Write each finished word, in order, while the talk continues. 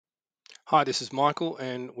Hi, this is Michael,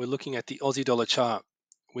 and we're looking at the Aussie dollar chart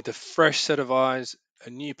with a fresh set of eyes, a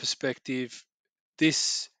new perspective.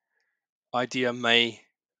 This idea may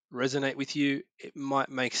resonate with you, it might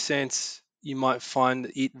make sense, you might find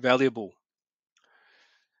it valuable.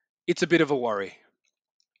 It's a bit of a worry.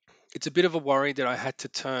 It's a bit of a worry that I had to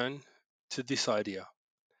turn to this idea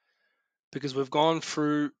because we've gone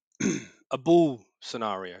through a bull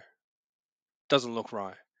scenario, doesn't look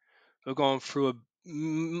right. We've gone through a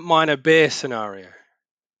minor bear scenario,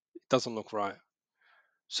 doesn't look right.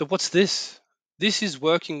 So, what's this? This is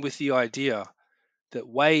working with the idea that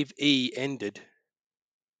wave E ended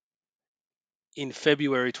in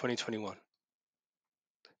February 2021,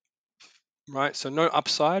 right? So no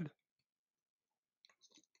upside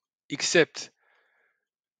except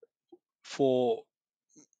for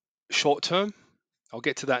short term. I'll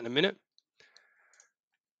get to that in a minute,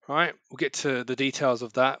 right? We'll get to the details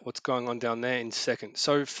of that, what's going on down there in a second.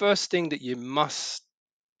 So first thing that you must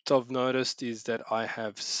have noticed is that I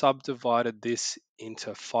have subdivided this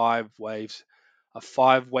into 5 waves, a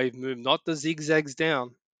 5 wave move, not the zigzags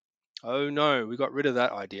down. Oh no, we got rid of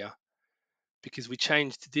that idea because we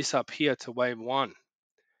changed this up here to wave 1.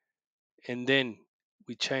 And then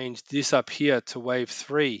we changed this up here to wave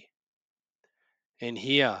 3 and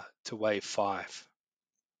here to wave 5.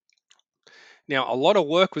 Now, a lot of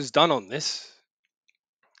work was done on this.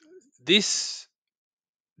 This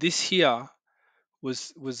here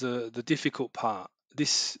was the difficult part.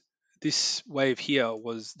 This wave here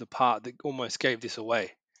was the part that almost gave this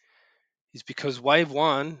away. Is because wave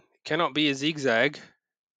 1 cannot be a zigzag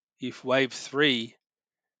if wave 3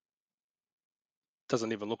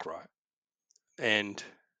 doesn't even look right. And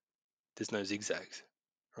there's no zigzags,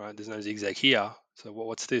 right? There's no zigzag here. So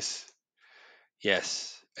what's this?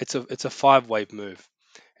 Yes, it's a 5 wave move.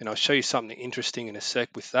 And I'll show you something interesting in a sec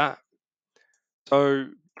with that. So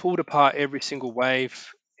pulled apart every single wave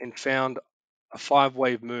and found a 5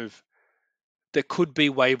 wave move that could be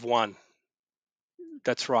wave 1.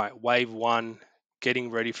 That's right, wave 1 getting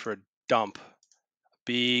ready for a dump,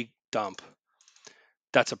 big dump.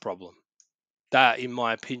 That's a problem. That, in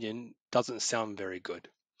my opinion, doesn't sound very good.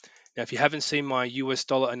 Now, if you haven't seen my US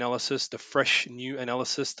dollar analysis, the fresh new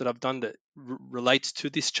analysis that I've done that relates to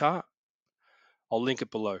this chart, I'll link it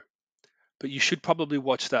below. But you should probably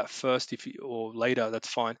watch that first, or later, that's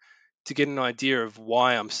fine, to get an idea of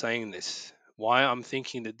why I'm saying this, why I'm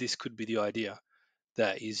thinking that this could be the idea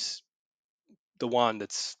that is the one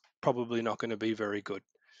that's probably not going to be very good.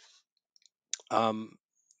 Um,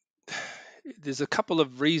 there's a couple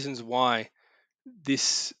of reasons why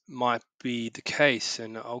this might be the case,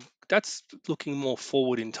 and that's looking more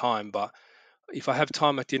forward in time, but if I have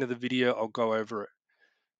time at the end of the video, I'll go over it.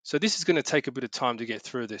 So this is going to take a bit of time to get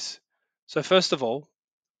through this. So first of all,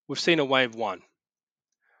 we've seen a wave 1,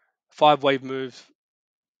 5 wave move,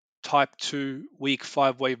 type 2 weak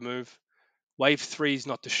 5 wave move. Wave 3 is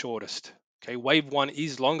not the shortest. Okay, wave 1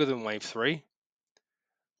 is longer than wave 3,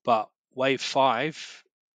 but wave 5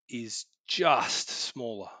 is just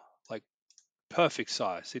smaller, like perfect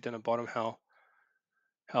size. See down the bottom how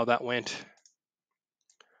that went,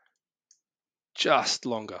 just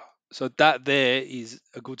longer. So that there is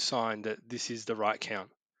a good sign that this is the right count.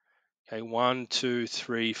 Okay, 1, 2,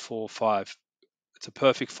 3, 4, 5. It's a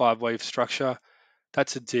perfect 5 wave structure.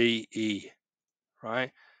 That's a DE,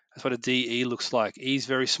 right? That's what a DE looks like. E is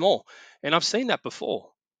very small. And I've seen that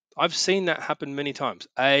before. I've seen that happen many times.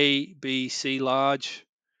 A, B, C large,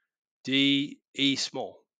 D, E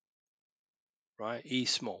small, right? E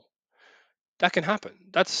small. That can happen.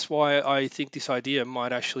 That's why I think this idea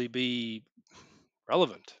might actually be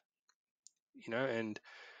relevant, and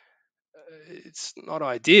it's not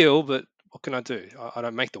ideal, but what can I do? I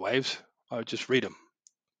don't make the waves. I just read them.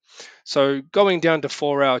 So going down to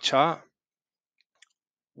 4-hour chart,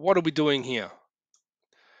 what are we doing here?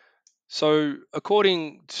 So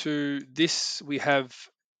according to this, we have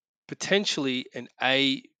potentially an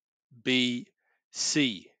A, B,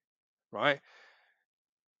 C, right?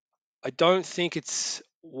 I don't think it's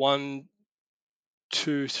 1,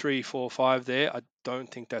 2, 3, 4, 5 there. I don't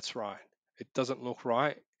think that's right. It doesn't look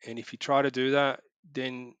right. And if you try to do that,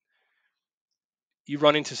 then you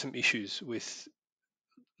run into some issues with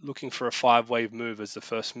looking for a 5 wave move as the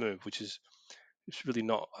first move, which is it's really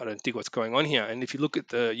not, I don't think, what's going on here. And if you look at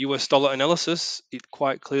the US dollar analysis, it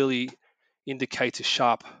quite clearly indicates a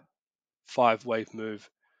sharp 5 wave move.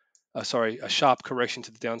 A sharp correction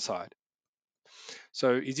to the downside.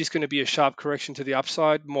 So is this going to be a sharp correction to the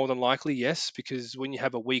upside? More than likely, yes, because when you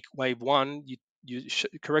have a weak wave 1,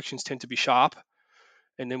 corrections tend to be sharp,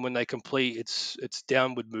 and then when they complete, it's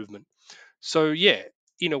downward movement. So yeah,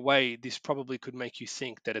 in a way, this probably could make you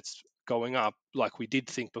think that it's going up like we did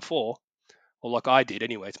think before, or like I did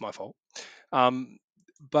anyway. It's my fault.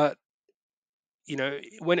 But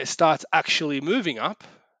when it starts actually moving up,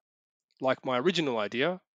 like my original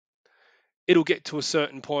idea, it'll get to a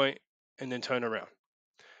certain point and then turn around.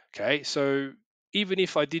 Okay, so even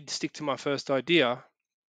if I did stick to my first idea,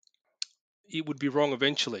 it would be wrong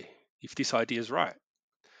eventually if this idea is right.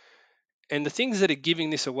 And the things that are giving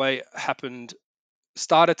this away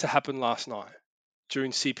started to happen last night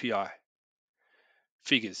during CPI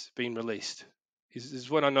figures being released. Is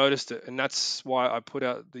when I noticed it, and that's why I put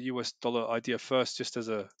out the US dollar idea first, just as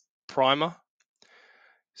a primer.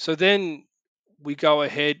 So then we go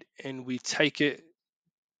ahead and we take it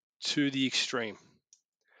to the extreme.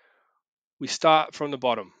 We start from the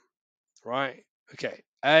bottom, right? Okay,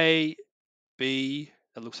 A, B,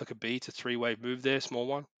 that looks like a B, it's a three-wave move there, small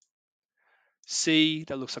one. C,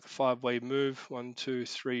 that looks like a five-wave move, 1, 2,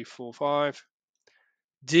 3, 4, 5.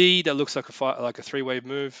 D, that looks like a three-wave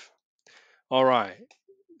move. All right.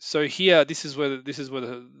 So here, this is where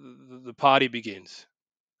the party begins,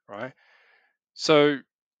 right? So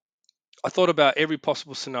I thought about every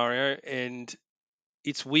possible scenario, and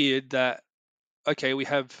it's weird that we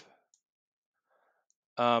have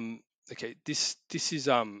this is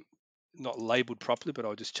not labeled properly, but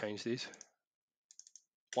I'll just change these.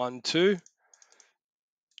 1, 2,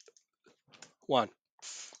 1,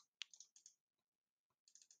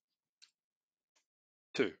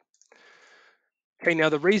 2. Okay, now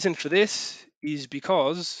the reason for this is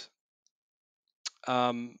because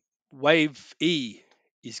wave E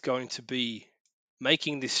is going to be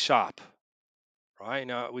making this sharp, right?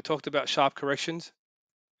 Now, we talked about sharp corrections.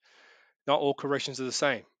 Not all corrections are the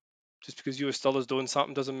same. Just because US dollar is doing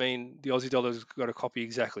something doesn't mean the Aussie dollar's got to copy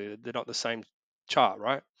exactly. They're not the same chart,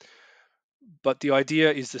 right? But the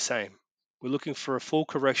idea is the same. We're looking for a full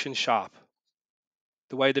correction sharp.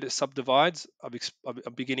 The way that it subdivides,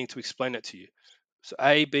 I'm beginning to explain it to you. So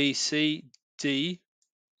A, B, C, D.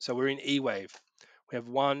 So we're in E wave. We have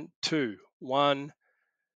 1, 2, 1,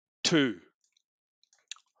 2,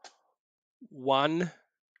 1,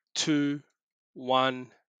 2,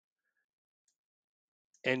 1,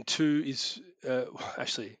 and 2 is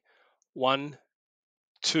actually 1,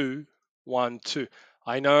 2, 1, 2.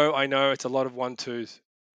 I know, it's a lot of 1, 2s.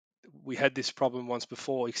 We had this problem once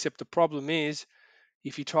before, except the problem is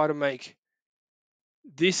if you try to make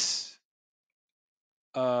this,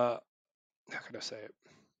 how can I say it?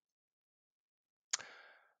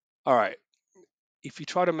 All right, if you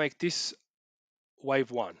try to make this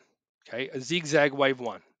wave 1, okay, a zigzag wave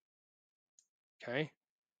 1, okay,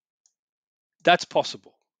 that's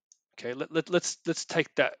possible. Okay, let's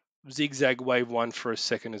take that zigzag wave 1 for a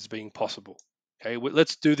second as being possible. Okay,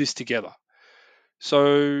 let's do this together.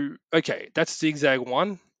 So, okay, that's zigzag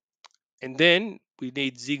 1, and then we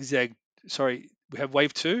need zigzag, sorry, we have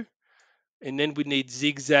wave 2, and then we need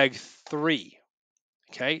zigzag 3.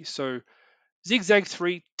 Okay, so zigzag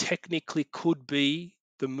 3 technically could be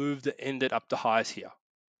the move that ended up the highs here.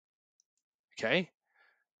 Okay,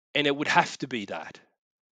 and it would have to be that.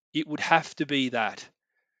 It would have to be that.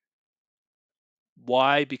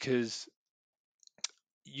 Why? Because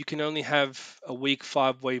you can only have a weak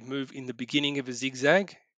 5-wave move in the beginning of a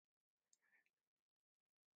zigzag,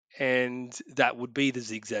 and that would be the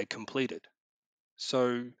zigzag completed.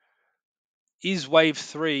 So is wave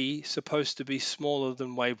 3 supposed to be smaller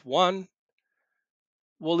than wave 1?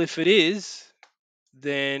 Well, if it is,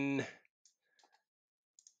 then,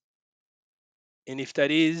 and if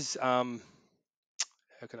that is, how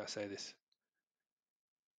can I say this?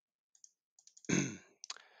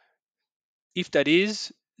 If that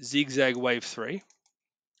is zigzag wave 3,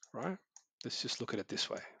 right? Let's just look at it this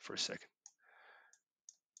way for a second.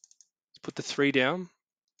 Let's put the 3 down.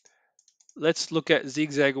 Let's look at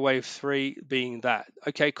zigzag wave 3 being that.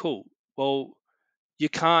 Okay, cool. Well, you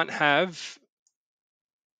can't have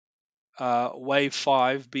wave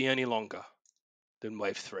 5 be any longer than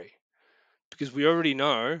wave 3 because we already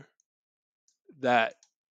know that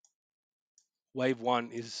wave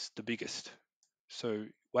 1 is the biggest. So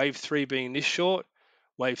wave 3 being this short,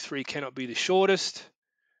 wave 3 cannot be the shortest.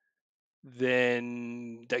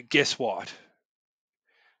 Then guess what?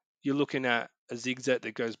 You're looking at a zigzag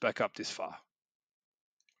that goes back up this far.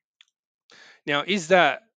 Now, is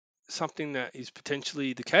that something that is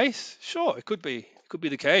potentially the case? Sure, it could be. It could be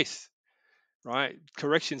the case, right?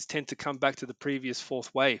 Corrections tend to come back to the previous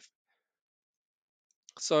fourth wave.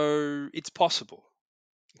 So it's possible,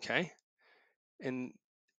 okay? And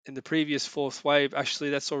in the previous fourth wave,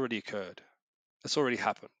 actually, that's already occurred. That's already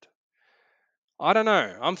happened. I don't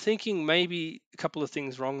know. I'm thinking maybe a couple of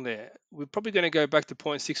things wrong there. We're probably going to go back to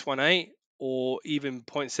 0.618, or even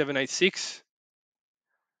 0.786,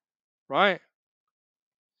 right?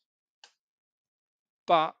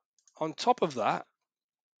 But on top of that,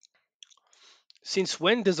 since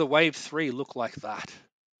when does a wave 3 look like that?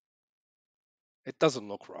 It doesn't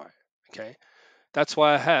look right, okay? That's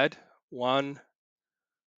why I had 1,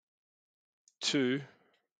 2,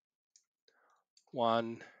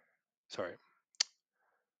 1, sorry,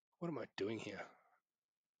 what am I doing here?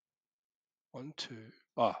 1, 2,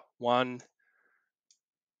 1,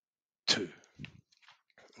 2,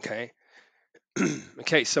 okay?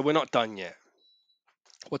 Okay, so we're not done yet.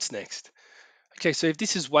 What's next? Okay, so if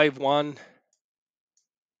this is wave 1,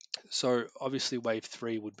 so obviously wave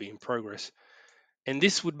 3 would be in progress. And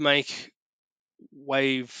this would make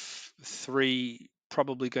wave 3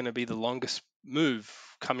 probably going to be the longest move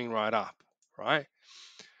coming right up, right?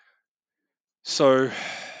 So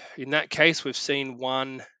in that case, we've seen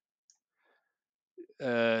one.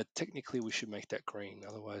 Technically, we should make that green.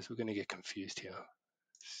 Otherwise, we're going to get confused here.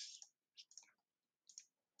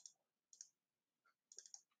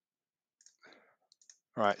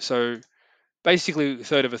 All right, so basically,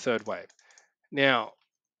 third of a third wave. Now,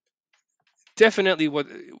 definitely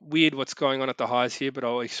what's going on at the highs here, but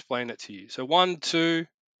I'll explain it to you. So 1, 2,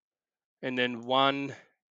 and then 1,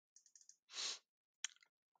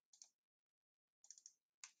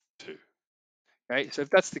 2. Okay, so if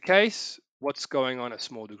that's the case, what's going on at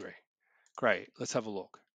small degree? Great, let's have a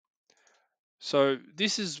look. So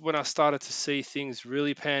this is when I started to see things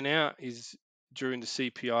really pan out, is during the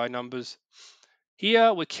CPI numbers.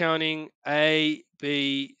 Here we're counting A,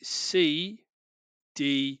 B, C,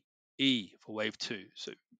 D, E for wave 2.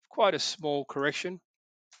 So quite a small correction.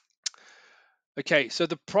 Okay, so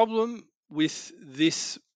the problem with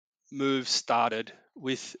this move started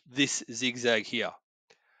with this zigzag here.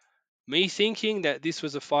 Me thinking that this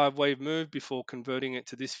was a 5-wave move before converting it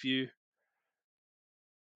to this view.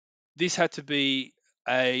 This had to be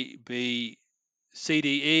A, B, C,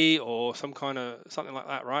 D, E, or something like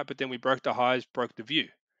that, right? But then we broke the highs, broke the view.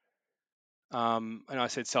 And I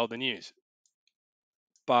said sell the news.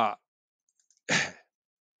 But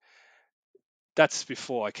that's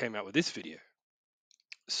before I came out with this video.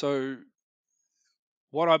 So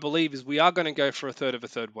what I believe is we are going to go for a third of a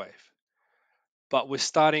third wave. But we're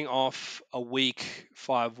starting off a weak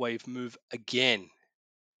 5-wave move again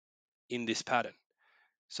in this pattern.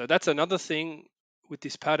 So that's another thing with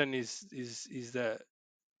this pattern is that,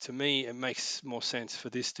 to me, it makes more sense for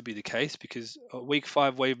this to be the case, because a weak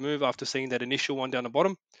 5-wave move after seeing that initial one down the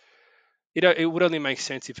bottom, it would only make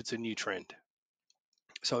sense if it's a new trend.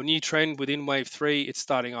 So a new trend within wave 3, it's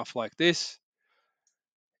starting off like this.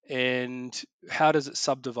 And how does it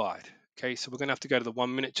subdivide? Okay, so we're going to have to go to the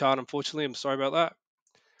 1-minute chart, unfortunately. I'm sorry about that.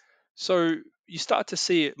 So you start to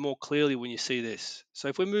see it more clearly when you see this. So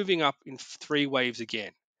if we're moving up in 3 waves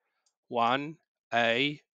again, 1,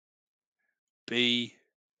 A, B,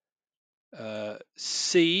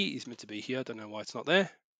 C is meant to be here. I don't know why it's not there.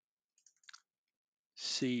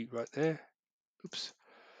 C right there. Oops.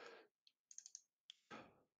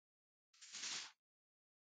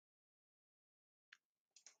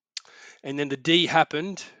 And then the D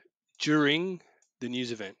happened during the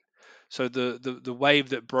news event. So the wave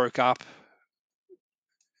that broke up,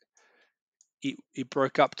 it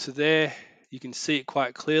broke up to there. You can see it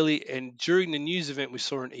quite clearly. And during the news event, we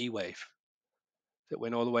saw an E wave that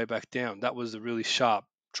went all the way back down. That was a really sharp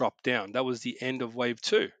drop down. That was the end of wave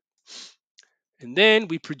 2. And then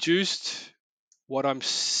we produced what I'm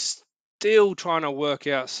still trying to work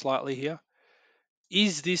out slightly here.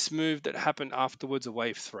 Is this move that happened afterwards a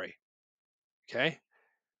wave 3? Okay.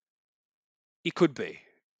 It could be,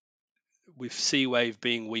 with C wave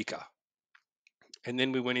being weaker. And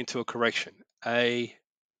then we went into a correction. Is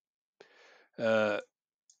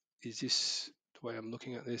this the way I'm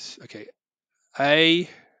looking at this? Okay. A,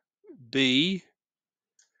 B,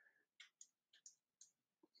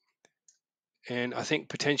 and I think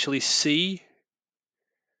potentially C.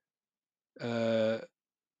 That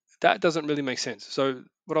doesn't really make sense. So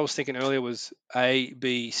what I was thinking earlier was A,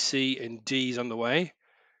 B, C, and D is on the way.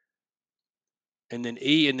 And then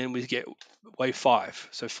E, and then we get wave 5.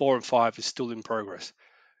 So 4 and 5 is still in progress.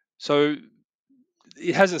 So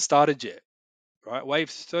it hasn't started yet, right?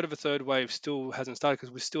 Third of a third wave still hasn't started,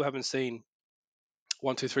 because we still haven't seen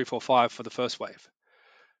 1, 2, 3, 4, 5 for the first wave,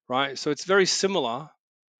 right? So it's very similar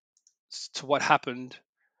to what happened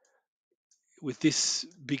with this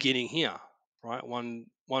beginning here, right? 1,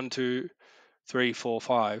 2, 3, 4,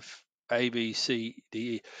 5, A, B, C, D,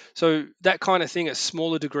 E. So that kind of thing at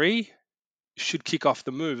smaller degree should kick off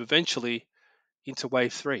the move eventually into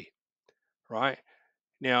wave 3, right?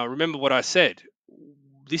 Now, remember what I said.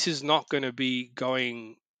 this is not going to be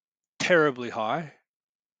going terribly high.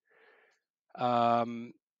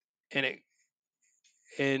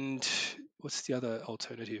 And what's the other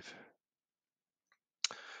alternative?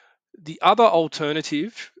 The other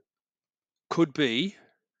alternative could be,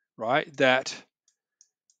 right, that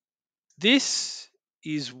this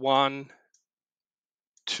is 1,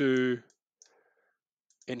 2,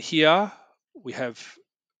 and here we have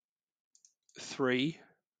 3,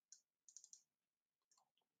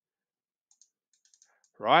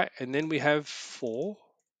 right? And then we have 4,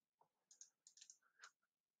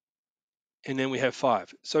 and then we have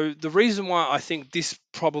 5. So the reason why I think this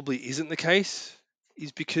probably isn't the case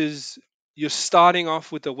is because you're starting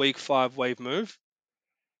off with a week 5 wave move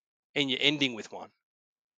and you're ending with one.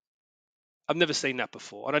 I've never seen that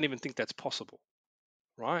before. I don't even think that's possible,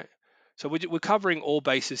 right? So we're covering all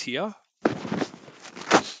bases here,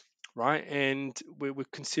 right? And we're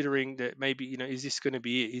considering that maybe, is this going to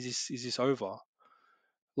be it? Is this over?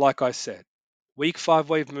 Like I said, week 5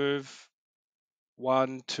 wave move,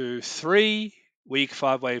 1, 2, 3. Week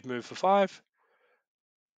 5 wave move for 5.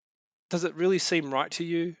 Does it really seem right to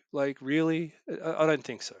you? Like, really? I don't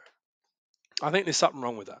think so. I think there's something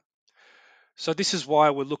wrong with that. So this is why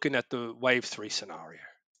we're looking at the wave 3 scenario.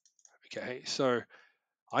 Okay, so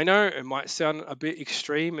I know it might sound a bit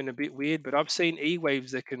extreme and a bit weird, but I've seen E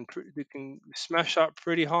waves that can smash up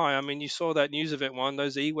pretty high. I mean, you saw that news event one.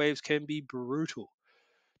 Those E waves can be brutal.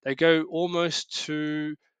 They go almost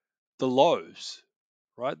to the lows,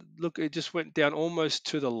 right? Look, it just went down almost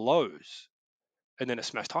to the lows, and then it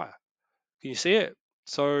smashed higher. Can you see it?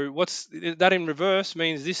 So what's that in reverse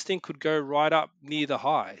means this thing could go right up near the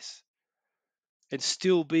highs and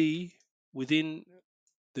still be within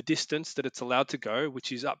the distance that it's allowed to go,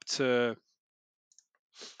 which is up to,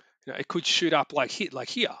 it could shoot up like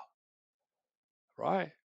here,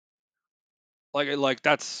 right? Like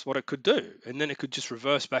that's what it could do, and then it could just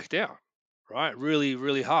reverse back down, right? Really,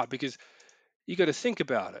 really hard, because you got to think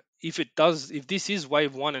about it. If this is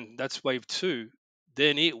wave 1 and that's wave 2,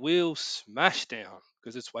 then it will smash down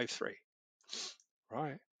because it's wave 3,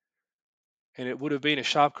 right? And it would have been a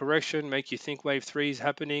sharp correction, make you think wave 3 is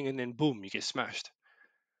happening, and then boom, you get smashed.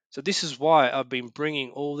 So this is why I've been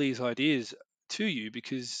bringing all these ideas to you,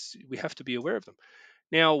 because we have to be aware of them.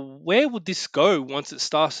 Now, where would this go once it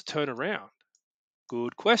starts to turn around?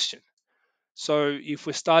 Good question. So if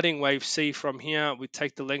we're starting wave C from here, we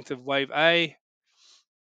take the length of wave A,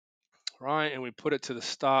 right, and we put it to the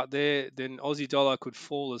start there, then Aussie dollar could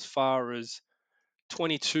fall as far as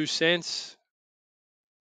 22 cents,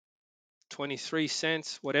 23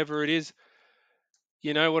 cents, whatever it is.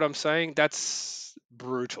 You know what I'm saying? That's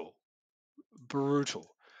brutal,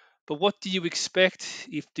 brutal. But what do you expect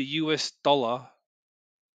if the US dollar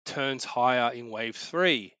turns higher in wave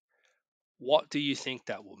 3? What do you think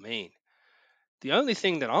that will mean? The only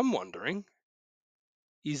thing that I'm wondering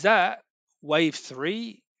is that wave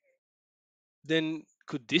 3, then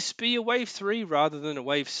could this be a wave 3 rather than a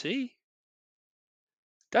wave C?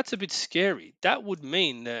 That's a bit scary. That would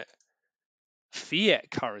mean that fiat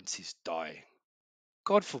currencies dying.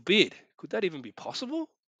 God forbid. Could that even be possible?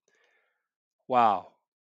 Wow.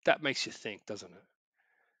 That makes you think, doesn't it?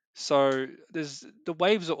 So the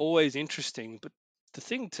waves are always interesting, but the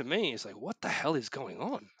thing to me is like, what the hell is going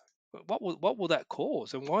on? What will that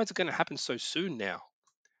cause, and why is it going to happen so soon now?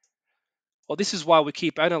 Well, this is why we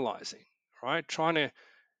keep analyzing, right? Trying to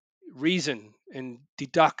reason and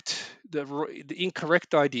deduct the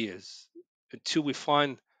incorrect ideas until we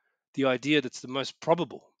find the idea that's the most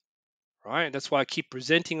probable, right? And that's why I keep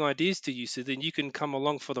presenting ideas to you, so then you can come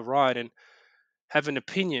along for the ride and have an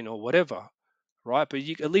opinion or whatever, right? But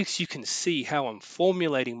at least you can see how I'm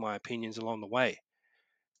formulating my opinions along the way.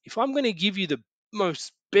 If I'm going to give you the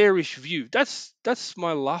most bearish view, that's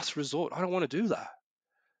my last resort. I don't want to do that.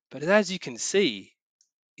 But as you can see,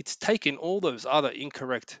 it's taken all those other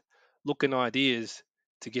incorrect looking ideas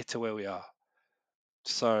to get to where we are.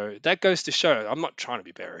 So that goes to show I'm not trying to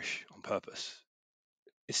be bearish on purpose.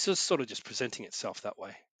 It's just sort of just presenting itself that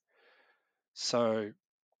way. So,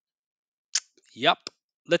 yep,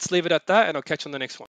 let's leave it at that, and I'll catch you on the next one.